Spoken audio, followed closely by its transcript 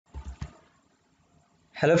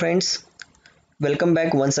Hello friends, welcome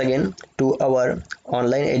back once again to our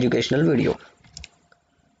online educational video.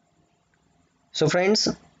 So friends,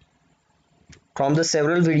 from the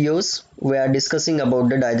several videos we are discussing about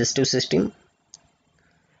the digestive system,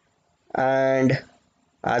 and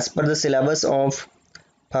as per the syllabus of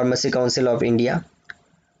Pharmacy Council of India,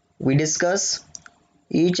 we discuss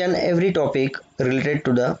each and every topic related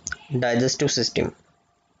to the digestive system.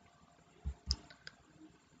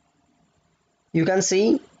 You can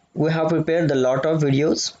see we have prepared a lot of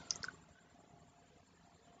videos,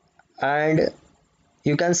 and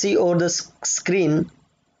you can see over the screen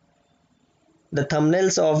the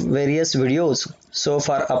thumbnails of various videos so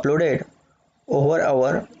far uploaded over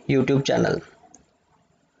our YouTube channel.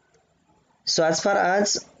 So as far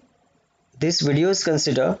as this video is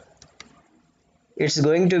considered, it's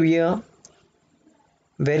going to be a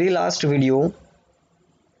very last video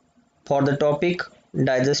for the topic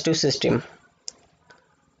digestive system.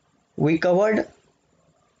 We covered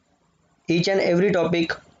each and every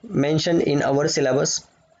topic mentioned in our syllabus,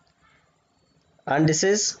 and this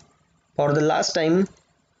is for the last time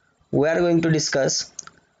we are going to discuss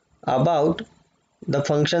about the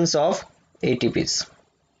functions of ATPs.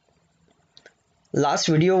 Last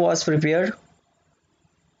video was prepared,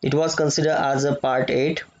 it was considered as a part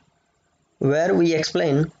 8, where we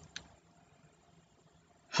explain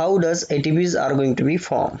how does ATPs are going to be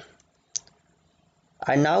formed.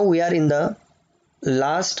 And now we are in the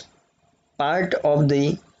last part of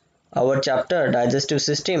our chapter digestive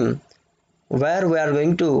system, where we are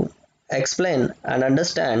going to explain and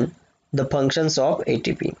understand the functions of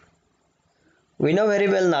ATP. We know very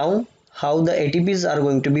well now how the ATPs are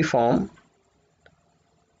going to be formed.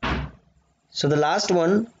 So the last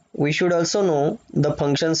one, we should also know the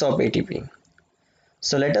functions of ATP.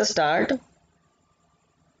 So let us start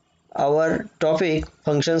our topic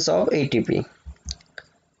functions of ATP.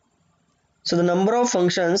 So the number of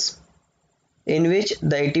functions in which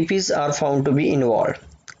the ATPs are found to be involved.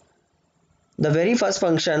 The very first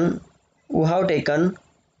function we have taken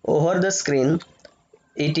over the screen,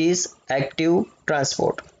 it is active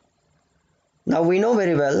transport. Now we know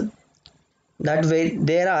very well that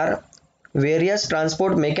there are various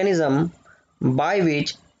transport mechanisms by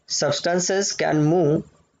which substances can move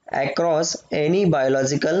across any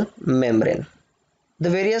biological membrane. The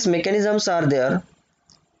various mechanisms are there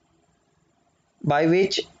by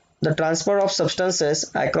which the transfer of substances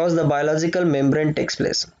across the biological membrane takes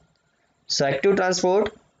place. So active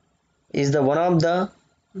transport is the one of the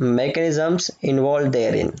mechanisms involved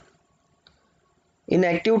therein. In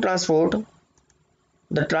active transport,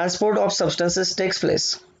 the transport of substances takes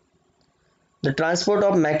place. The transport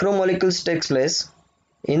of macromolecules takes place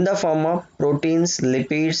in the form of proteins,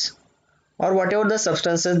 lipids, or whatever the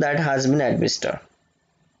substances that has been administered.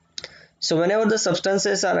 So whenever the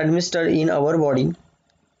substances are administered in our body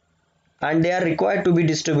and they are required to be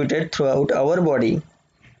distributed throughout our body,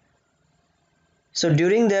 so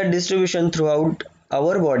during their distribution throughout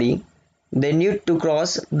our body, they need to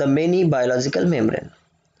cross the many biological membrane.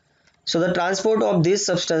 So the transport of these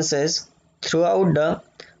substances throughout the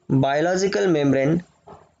biological membrane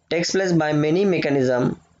takes place by many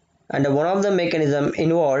mechanisms, and one of the mechanism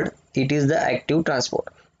involved, it is the active transport.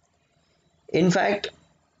 In fact,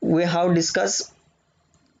 we have discussed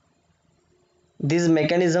this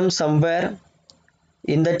mechanism somewhere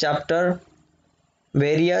in the chapter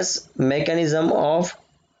various mechanism of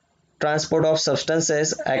transport of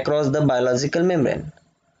substances across the biological membrane,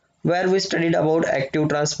 where we studied about active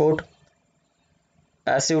transport,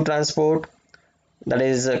 passive transport, that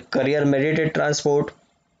is carrier mediated transport,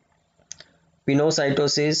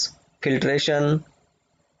 pinocytosis, filtration,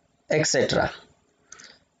 etc.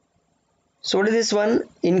 So what is this one?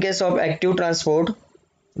 In case of active transport,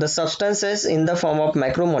 the substances in the form of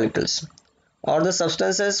macromolecules or the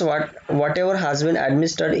substances whatever has been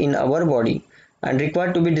administered in our body and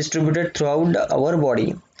required to be distributed throughout our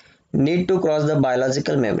body need to cross the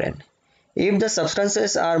biological membrane. If the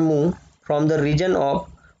substances are moved from the region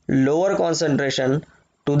of lower concentration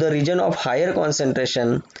to the region of higher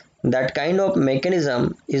concentration, that kind of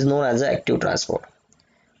mechanism is known as the active transport.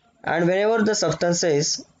 And whenever the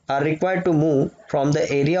substances are required to move from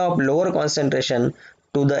the area of lower concentration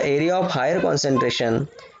to the area of higher concentration,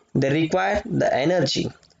 they require the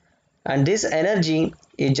energy, and this energy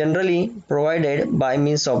is generally provided by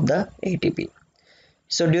means of the ATP.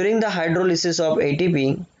 So during the hydrolysis of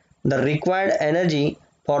ATP, the required energy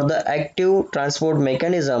for the active transport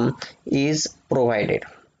mechanism is provided.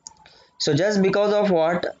 So just because of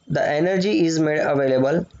what the energy is made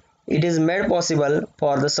available, it is made possible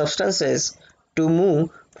for the substances to move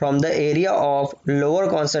from the area of lower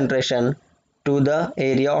concentration to the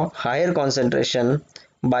area of higher concentration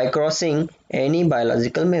by crossing any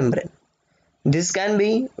biological membrane. This can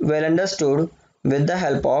be well understood with the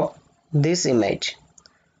help of this image,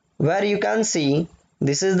 where you can see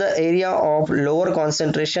this is the area of lower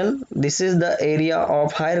concentration, this is the area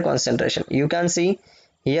of higher concentration. You can see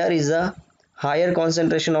here is a higher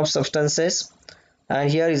concentration of substances and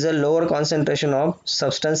here is a lower concentration of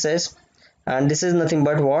substances, and this is nothing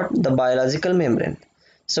but what? The biological membrane.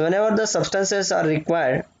 So whenever the substances are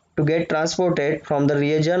required to get transported from the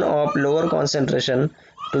region of lower concentration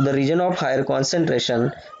to the region of higher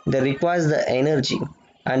concentration, they requires the energy,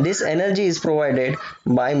 and this energy is provided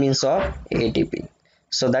by means of ATP.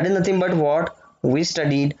 So that is nothing but what we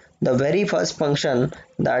studied, the very first function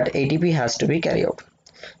that ATP has to be carried out.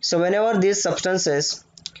 So whenever these substances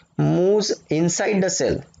moves inside the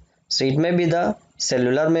cell, so it may be the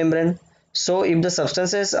cellular membrane. So if the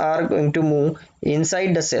substances are going to move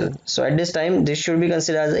inside the cell, so at this time this should be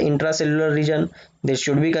considered as an intracellular region, this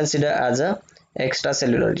should be considered as a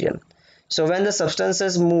extracellular region. So when the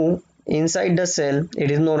substances move inside the cell,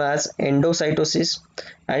 it is known as endocytosis,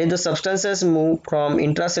 and if the substances move from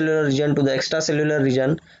intracellular region to the extracellular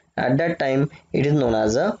region, at that time it is known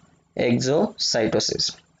as a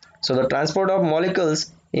exocytosis. So the transport of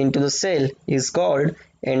molecules into the cell is called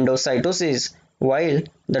endocytosis, while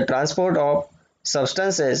the transport of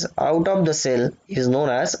substances out of the cell is known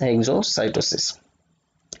as exocytosis.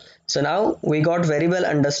 So now we got very well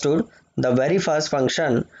understood the very first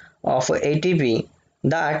function of ATP,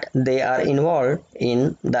 that they are involved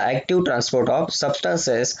in the active transport of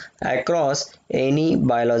substances across any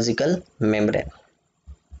biological membrane.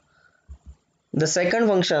 The second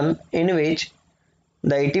function in which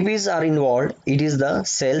the ATPs are involved, it is the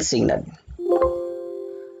cell signal.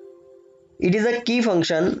 It is a key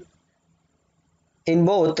function in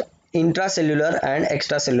both intracellular and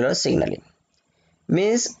extracellular signaling.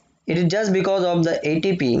 Means it is just because of the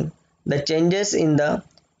ATP, the changes in the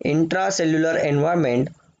intracellular environment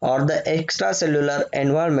or the extracellular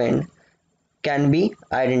environment can be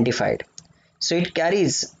identified. So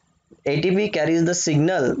ATP carries the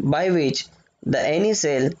signal by which the any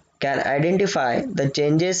cell can identify the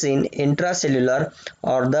changes in intracellular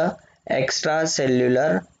or the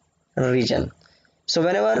extracellular region. So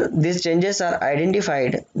whenever these changes are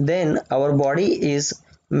identified, then our body is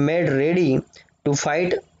made ready to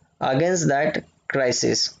fight against that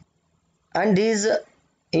crisis. And these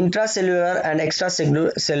intracellular and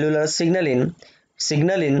extracellular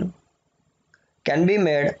signaling can be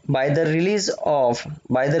made by the release of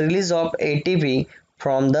ATP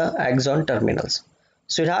from the axon terminals.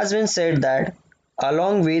 So it has been said that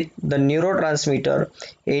along with the neurotransmitter,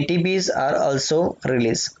 ATPs are also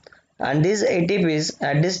released, and these ATPs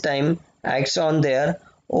at this time acts on their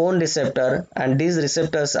own receptor, and these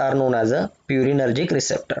receptors are known as a purinergic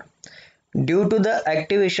receptor. Due to the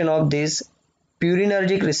activation of this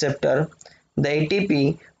purinergic receptor, the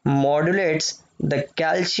ATP modulates the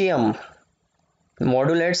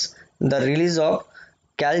release of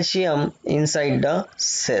calcium inside the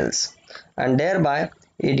cells, and thereby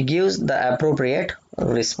it gives the appropriate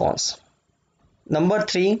response. Number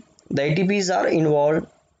 3, the ATPs are involved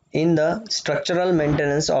in the structural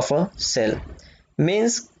maintenance of a cell.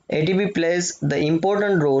 Means ATP plays the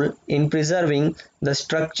important role in preserving the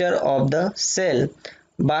structure of the cell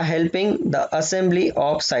by helping the assembly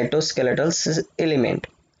of cytoskeletal element.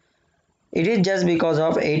 It is just because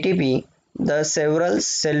of ATP the several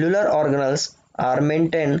cellular organelles are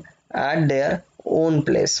maintained at their own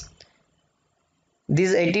place.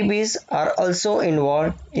 These ATPs are also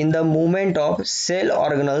involved in the movement of cell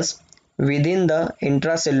organelles within the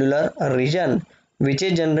intracellular region, which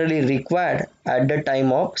is generally required at the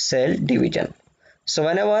time of cell division. So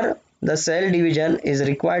whenever the cell division is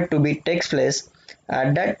required to be takes place,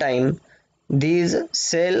 at that time these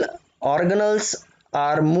cell organelles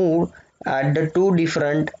are moved at the two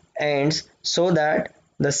different ends so that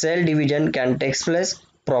the cell division can take place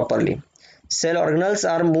properly. Cell organelles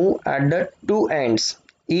are moved at the two ends.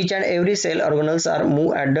 Each and every cell organelles are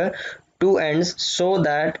moved at the two ends so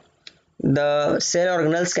that the cell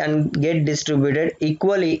organelles can get distributed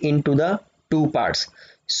equally into the two parts.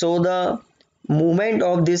 So the movement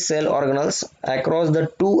of these cell organelles across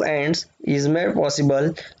the two ends is made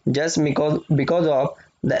possible just because of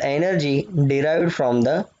the energy derived from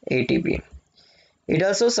the ATP. It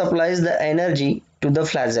also supplies the energy to the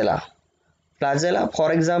flagella. Flagella,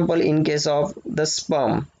 for example, in case of the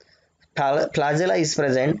sperm, flagella is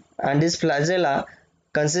present, and this flagella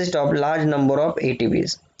consists of large number of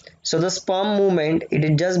ATPs. So the sperm movement, it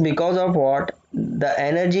is just because of what? The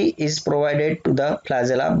energy is provided to the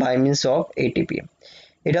flagella by means of ATP.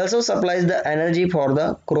 It also supplies the energy for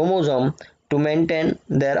the chromosome to maintain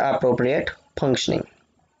their appropriate functioning.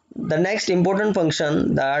 The next important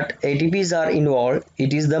function that ATPs are involved,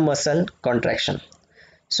 it is the muscle contraction.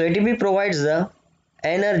 So ATP provides the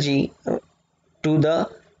energy to the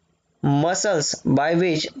muscles by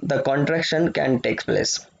which the contraction can take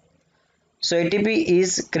place. So ATP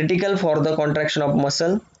is critical for the contraction of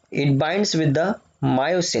muscle. It binds with the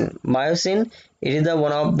myosin. Myosin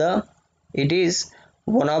it is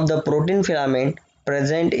one of the protein filament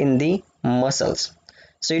present in the muscles.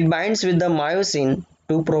 So it binds with the myosin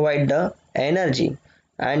to provide the energy,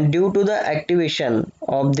 and due to the activation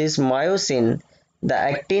of this myosin, the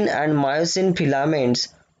actin and myosin filaments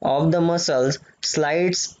of the muscles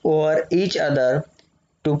slides over each other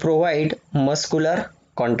to provide muscular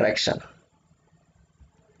contraction.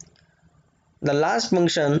 The last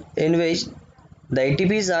function in which the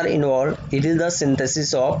ATPs are involved, it is the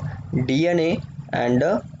synthesis of DNA and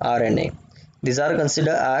RNA. These are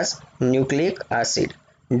considered as nucleic acid,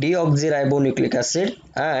 deoxyribonucleic acid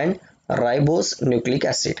and ribose nucleic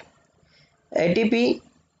acid. ATP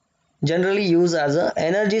generally used as an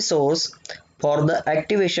energy source for the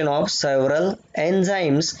activation of several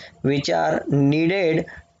enzymes which are needed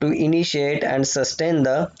to initiate and sustain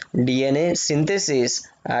the DNA synthesis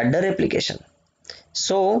at the replication.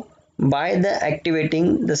 So, by the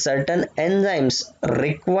activating the certain enzymes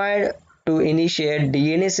required to initiate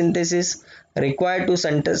DNA synthesis, required to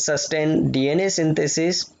sustain DNA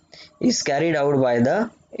synthesis is carried out by the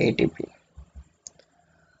ATP.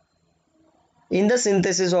 In the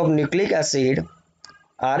synthesis of nucleic acid,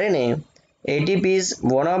 RNA, ATP is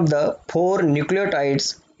one of the 4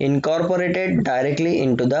 nucleotides incorporated directly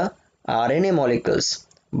into the RNA molecules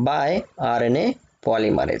by RNA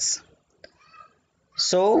polymerase.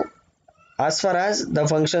 So, as far as the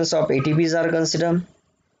functions of ATPs are concerned,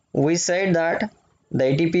 we said that the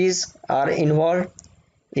ATPs are involved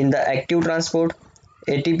in the active transport,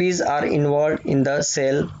 ATPs are involved in the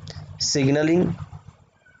cell signaling,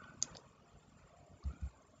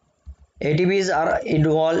 ATPs are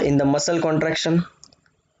involved in the muscle contraction,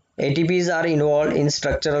 ATPs are involved in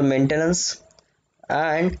structural maintenance,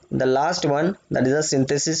 and the last one, that is the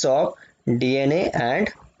synthesis of DNA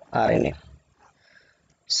and RNA.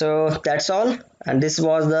 So that's all, and this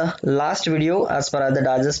was the last video as far as the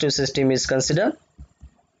digestive system is considered.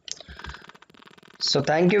 So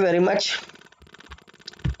thank you very much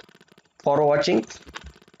for watching,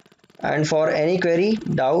 and for any query,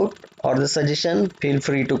 doubt or the suggestion, feel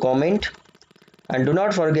free to comment, and do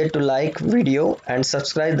not forget to like video and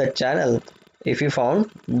subscribe the channel if you found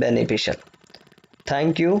beneficial.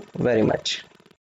 Thank you very much.